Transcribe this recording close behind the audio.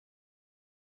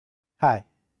Hi,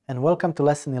 and welcome to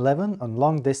Lesson 11 on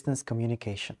long-distance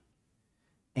communication.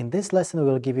 In this lesson, we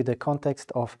will give you the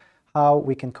context of how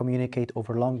we can communicate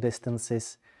over long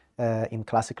distances in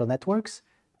classical networks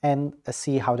and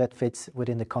see how that fits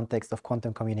within the context of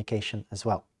quantum communication as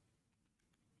well.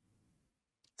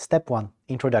 Step 1,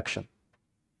 Introduction.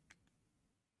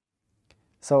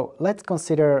 So let's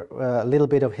consider a little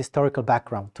bit of historical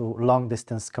background to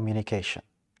long-distance communication.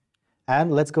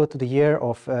 And let's go to the year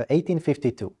of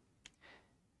 1852.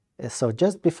 So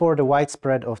just before the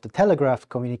widespread of the telegraph,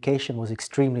 communication was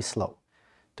extremely slow.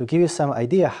 To give you some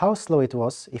idea how slow it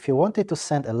was, if you wanted to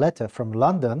send a letter from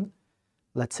London,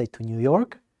 let's say to New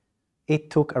York,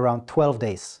 it took around 12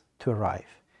 days to arrive.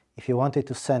 If you wanted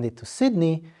to send it to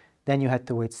Sydney, then you had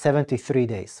to wait 73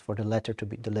 days for the letter to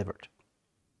be delivered.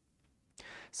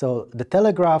 So the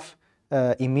telegraph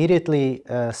immediately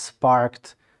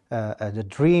sparked the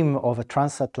dream of a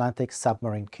transatlantic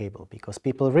submarine cable, because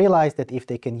people realized that if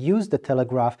they can use the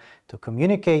telegraph to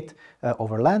communicate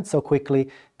over land so quickly,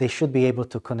 they should be able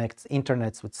to connect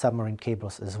internets with submarine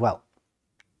cables as well.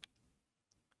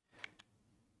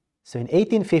 So in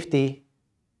 1850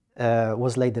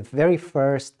 was laid the very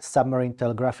first submarine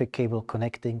telegraphic cable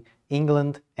connecting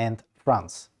England and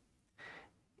France.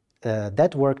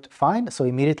 That worked fine, so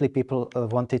immediately people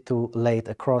wanted to lay it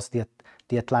across the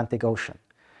Atlantic Ocean.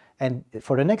 And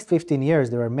for the next 15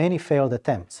 years, there were many failed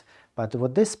attempts. But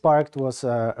what this sparked was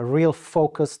a real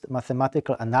focused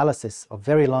mathematical analysis of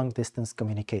very long-distance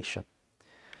communication.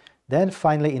 Then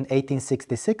finally, in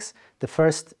 1866, the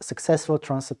first successful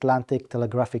transatlantic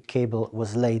telegraphic cable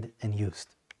was laid and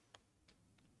used.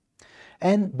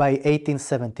 And by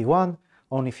 1871,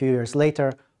 only a few years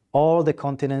later, all the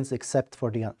continents except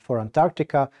for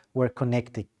Antarctica were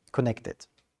connected.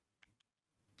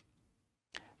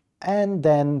 And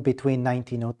then between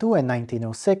 1902 and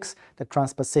 1906, the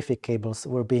Trans-Pacific cables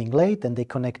were being laid, and they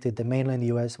connected the mainland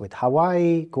US with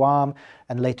Hawaii, Guam,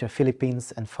 and later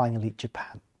Philippines, and finally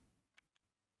Japan.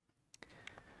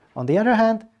 On the other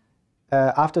hand,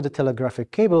 after the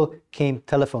telegraphic cable came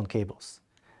telephone cables.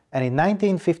 And in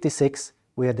 1956,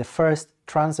 we had the first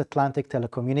transatlantic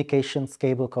telecommunications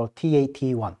cable called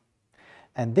TAT-1.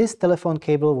 And this telephone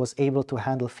cable was able to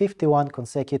handle 51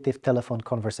 consecutive telephone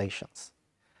conversations.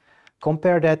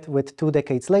 Compare that with 2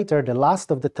 decades later, the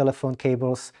last of the telephone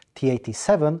cables,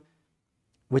 TAT-7,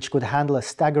 which could handle a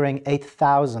staggering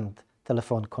 8,000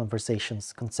 telephone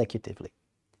conversations consecutively.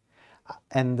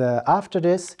 And after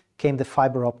this came the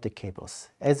fiber optic cables.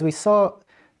 As we saw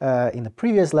in the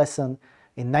previous lesson,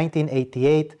 in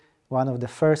 1988, one of the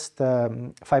first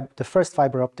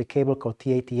fiber optic cable called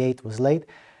TAT-8 was laid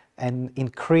and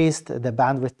increased the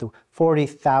bandwidth to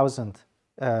 40,000,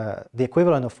 the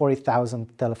equivalent of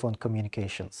 40,000 telephone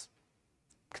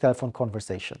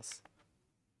conversations.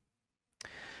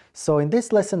 So in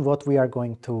this lesson, what we are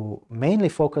going to mainly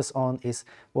focus on is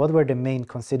what were the main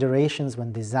considerations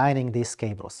when designing these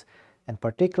cables, and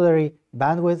particularly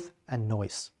bandwidth and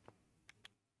noise.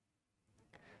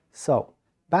 So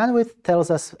bandwidth tells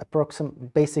us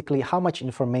basically how much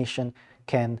information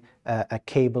can a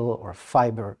cable or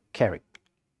fiber carry.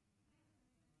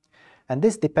 And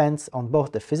this depends on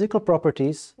both the physical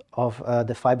properties of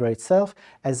the fiber itself,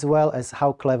 as well as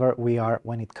how clever we are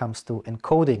when it comes to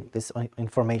encoding this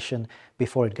information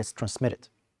before it gets transmitted.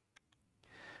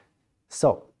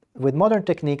 So, with modern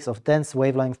techniques of dense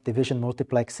wavelength division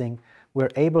multiplexing,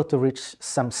 we're able to reach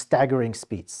some staggering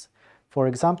speeds. For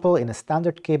example, in a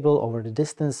standard cable over the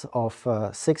distance of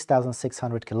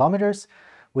 6,600 kilometers,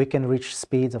 we can reach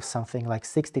speeds of something like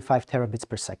 65 terabits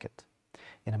per second.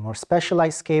 In a more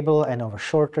specialized cable and over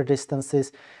shorter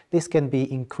distances, this can be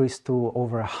increased to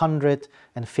over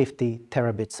 150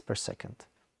 terabits per second.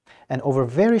 And over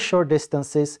very short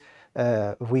distances,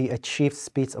 we achieve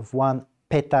speeds of 1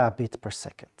 petabit per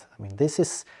second. I mean, this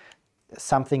is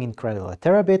something incredible. A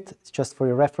terabit, just for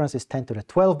your reference, is 10 to the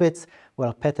 12 bits,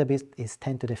 while petabit is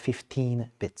 10 to the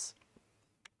 15 bits.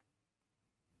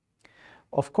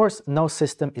 Of course, no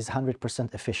system is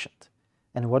 100% efficient.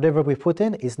 And whatever we put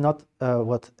in is not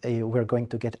what we're going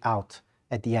to get out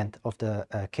at the end of the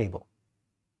cable.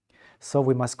 So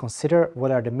we must consider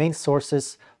what are the main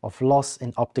sources of loss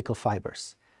in optical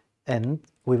fibers. And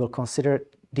we will consider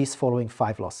these following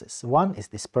 5 losses. One is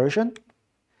dispersion.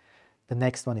 The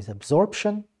next one is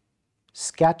absorption,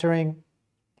 scattering,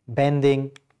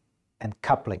 bending, and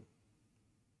coupling.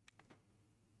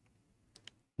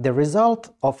 The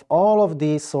result of all of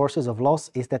these sources of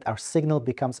loss is that our signal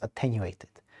becomes attenuated,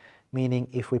 meaning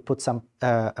if we put some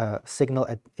signal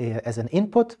as an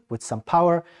input with some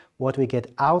power, what we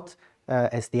get out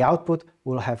as the output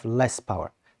will have less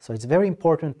power. So it's very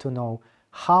important to know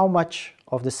how much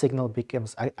of the signal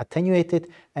becomes attenuated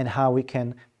and how we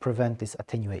can prevent this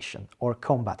attenuation or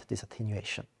combat this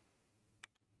attenuation.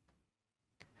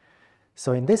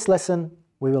 So in this lesson,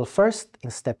 we will first, in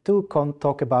step 2,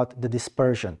 talk about the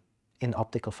dispersion in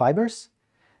optical fibers.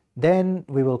 Then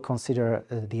we will consider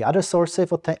the other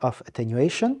sources of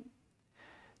attenuation.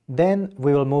 Then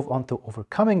we will move on to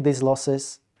overcoming these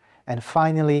losses. And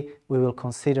finally, we will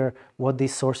consider what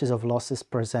these sources of losses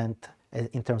present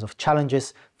in terms of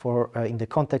challenges in the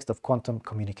context of quantum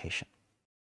communication.